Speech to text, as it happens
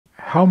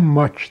how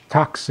much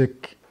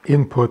toxic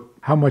input,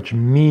 how much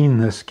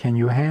meanness can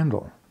you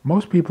handle?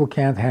 Most people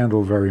can't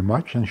handle very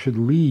much and should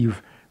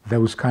leave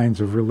those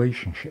kinds of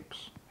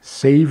relationships.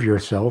 Save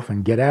yourself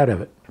and get out of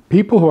it.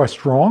 People who are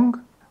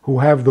strong, who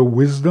have the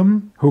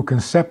wisdom, who can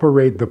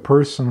separate the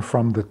person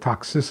from the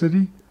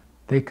toxicity,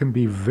 they can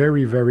be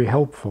very, very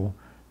helpful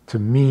to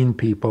mean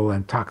people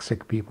and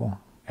toxic people.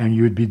 And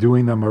you'd be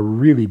doing them a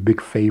really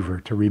big favor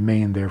to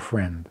remain their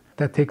friend.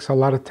 That takes a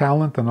lot of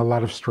talent and a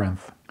lot of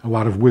strength, a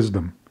lot of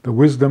wisdom. The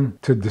wisdom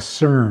to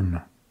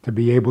discern, to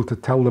be able to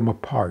tell them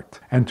apart,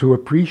 and to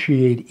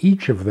appreciate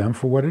each of them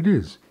for what it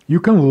is.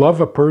 You can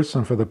love a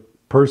person for the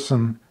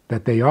person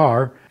that they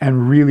are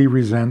and really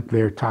resent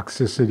their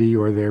toxicity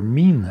or their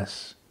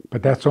meanness.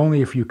 But that's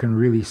only if you can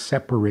really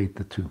separate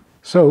the two.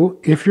 So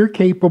if you're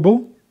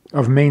capable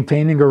of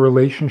maintaining a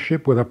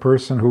relationship with a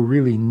person who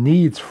really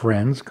needs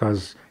friends,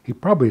 because he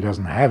probably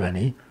doesn't have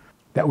any,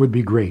 that would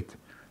be great.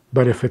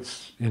 But if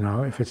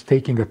it's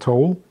taking a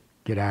toll,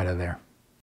 get out of there.